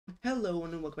Hello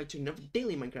and welcome back to another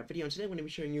daily Minecraft video, and today I'm going to be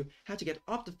showing you how to get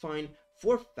OptiFine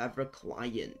for Fabric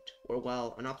Client, or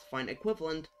well, an OptiFine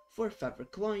equivalent for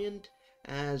Fabric Client,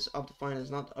 as OptiFine is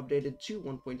not updated to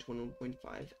 1.1.1.5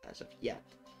 as of yet.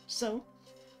 So,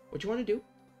 what you want to do,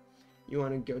 you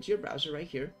want to go to your browser right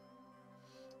here,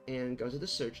 and go to the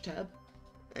search tab,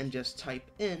 and just type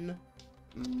in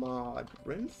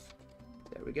modrinth.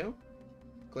 There we go.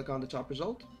 Click on the top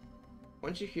result.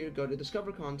 Once you're here, go to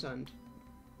Discover Content,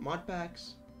 Mod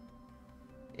Packs,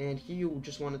 and here you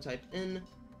just want to type in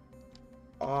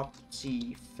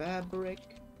OptiFabric,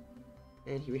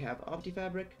 and here we have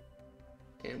OptiFabric,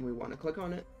 and we want to click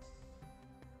on it.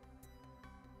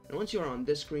 And once you're on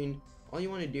this screen, all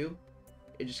you want to do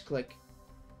is just click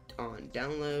on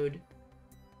Download,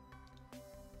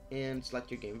 and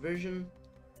select your game version,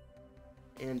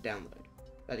 and download.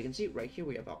 As you can see, right here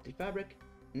we have OptiFabric.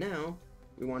 Now,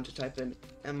 we want to type in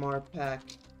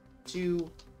mrpack2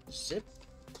 zip,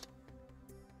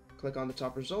 click on the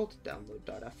top result,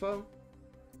 download.fo,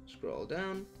 scroll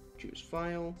down, choose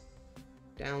file,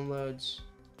 downloads,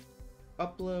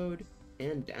 upload,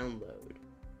 and download.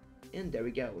 And there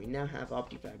we go, we now have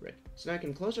OptiFabric. So now I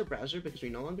can close our browser because we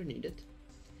no longer need it.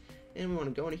 And we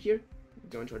want to go into here,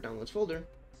 go into our downloads folder,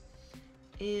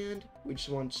 and we just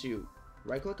want to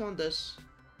right click on this,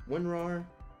 WinRAR,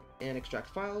 and extract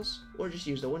files, or just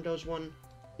use the Windows one.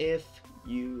 If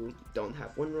you don't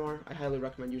have WinRAR, I highly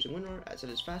recommend using WinRAR as it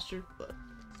is faster, but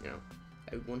you know,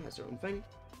 everyone has their own thing.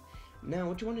 Now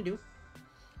what you want to do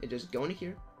is just go into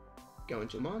here, go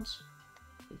into mods,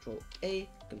 Control A,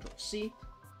 Control C,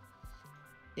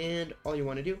 and all you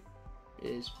want to do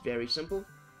is very simple.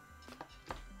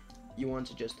 You want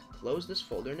to just close this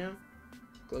folder now,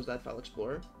 close that file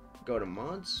explorer, go to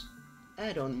mods,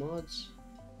 add on mods,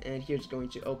 and here's going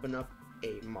to open up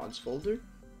a mods folder,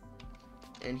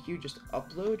 and here just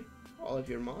upload all of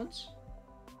your mods,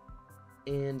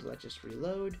 and let's just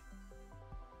reload,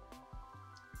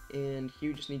 and here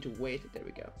you just need to wait. There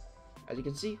we go. As you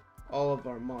can see, all of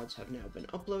our mods have now been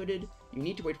uploaded. You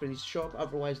need to wait for these to show up,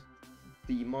 otherwise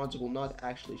the mods will not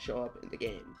actually show up in the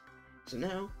game. So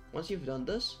now, once you've done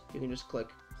this, you can just click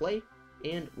play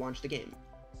and launch the game.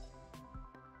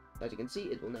 As you can see,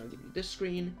 it will now give you this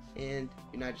screen, and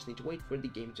you now just need to wait for the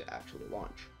game to actually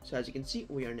launch. So as you can see,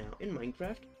 we are now in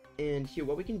Minecraft, and here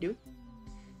what we can do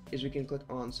is we can click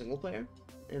on single player,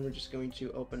 and we're just going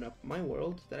to open up my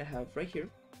world that I have right here,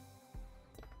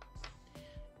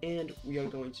 and we are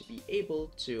going to be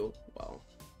able to, well,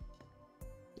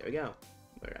 there we go,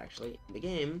 we're actually in the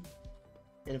game.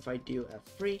 And if I do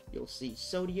F3, you'll see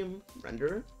sodium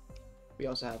renderer. We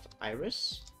also have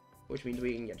iris, which means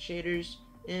we can get shaders,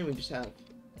 and we just have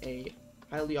a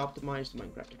highly optimized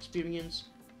Minecraft experience,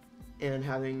 and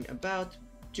having about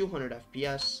 200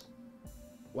 FPS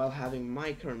while having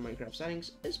my current Minecraft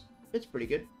settings it's pretty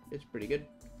good. It's pretty good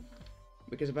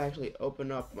because if I actually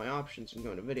open up my options and go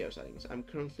into video settings, I'm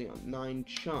currently on 9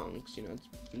 chunks. You know,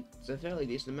 it's a fairly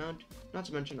decent amount. Not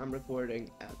to mention I'm recording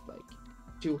at like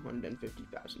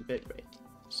 250,000 bitrate,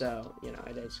 so you know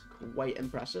it is quite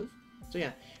impressive. So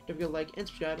yeah, don't forget to like and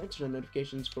subscribe and turn on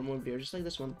notifications for more videos just like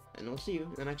this one, and I'll see you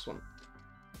in the next one.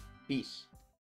 Peace.